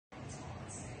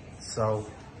So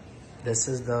this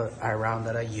is the round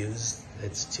that I used.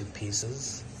 It's 2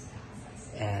 pieces.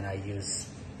 And I use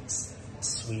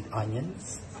sweet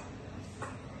onions.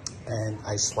 And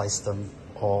I sliced them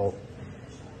all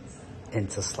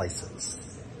into slices.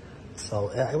 So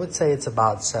I would say it's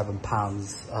about 7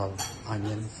 pounds of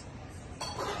onions.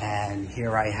 And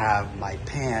here I have my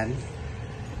pan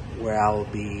where I'll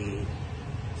be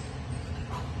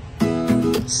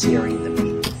searing the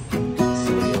meat.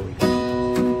 So here we go.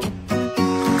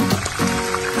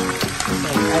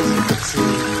 So as you can see,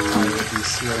 I will be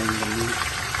searing the meat.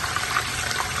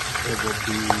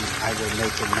 I will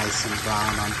make it nice and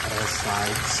brown on all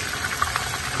sides.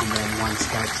 And then once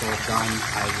that's all done,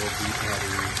 I will be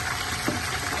adding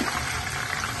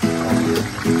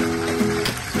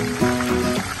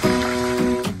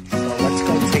So let's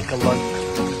go take a look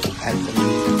at the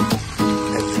meat.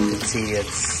 As you can see,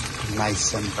 it's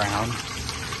nice and brown,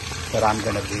 but I'm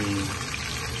going to be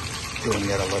doing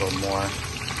it a little more.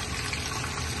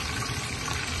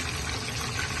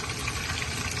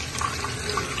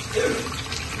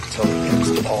 So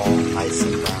it's all nice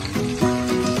and brown.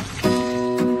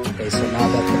 Okay, so now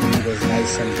that the meat is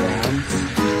nice and brown,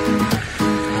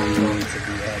 I'm going to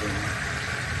be adding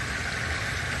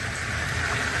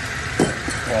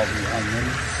all the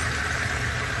onions.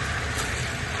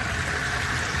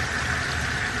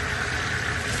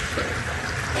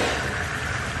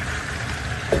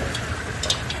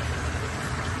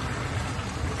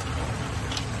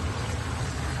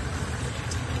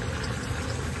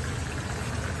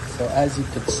 So as you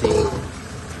can see,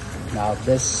 now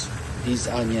these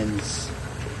onions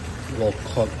will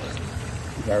cook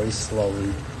very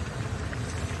slowly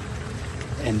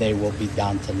and they will be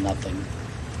down to nothing.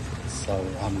 So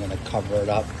I'm gonna cover it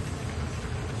up,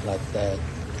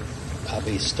 I'll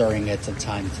be stirring it from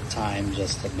time to time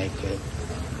just to make it,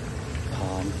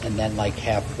 and then like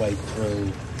halfway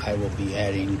through, I will be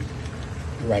adding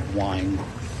red wine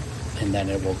and then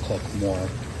it will cook more.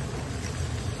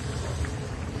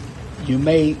 You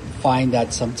may find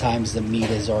that sometimes the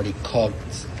meat is already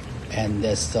cooked and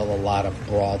there's still a lot of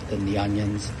broth in the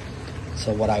onions.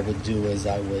 So what I would do is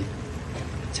I would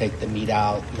take the meat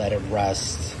out, let it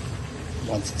rest.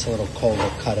 Once it's a little colder,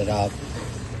 cut it up.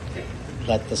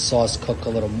 Let the sauce cook a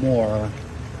little more,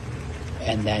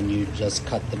 and then you just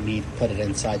cut the meat, put it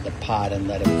inside the pot, and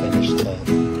let it finish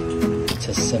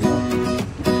to simmer.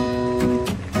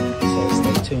 So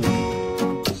stay tuned.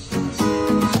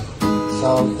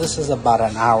 So this is about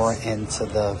an hour into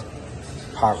the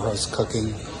pot roast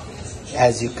cooking.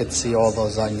 As you can see, all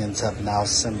those onions have now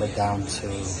simmered down to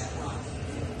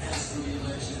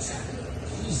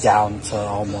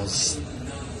almost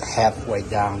halfway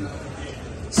down.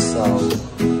 So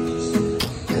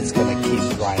it's gonna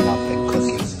keep drying up and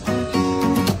cooking.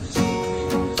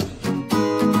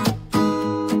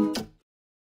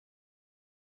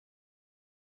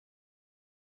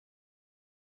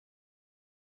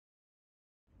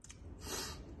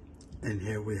 And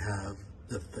here we have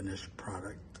the finished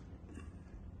product.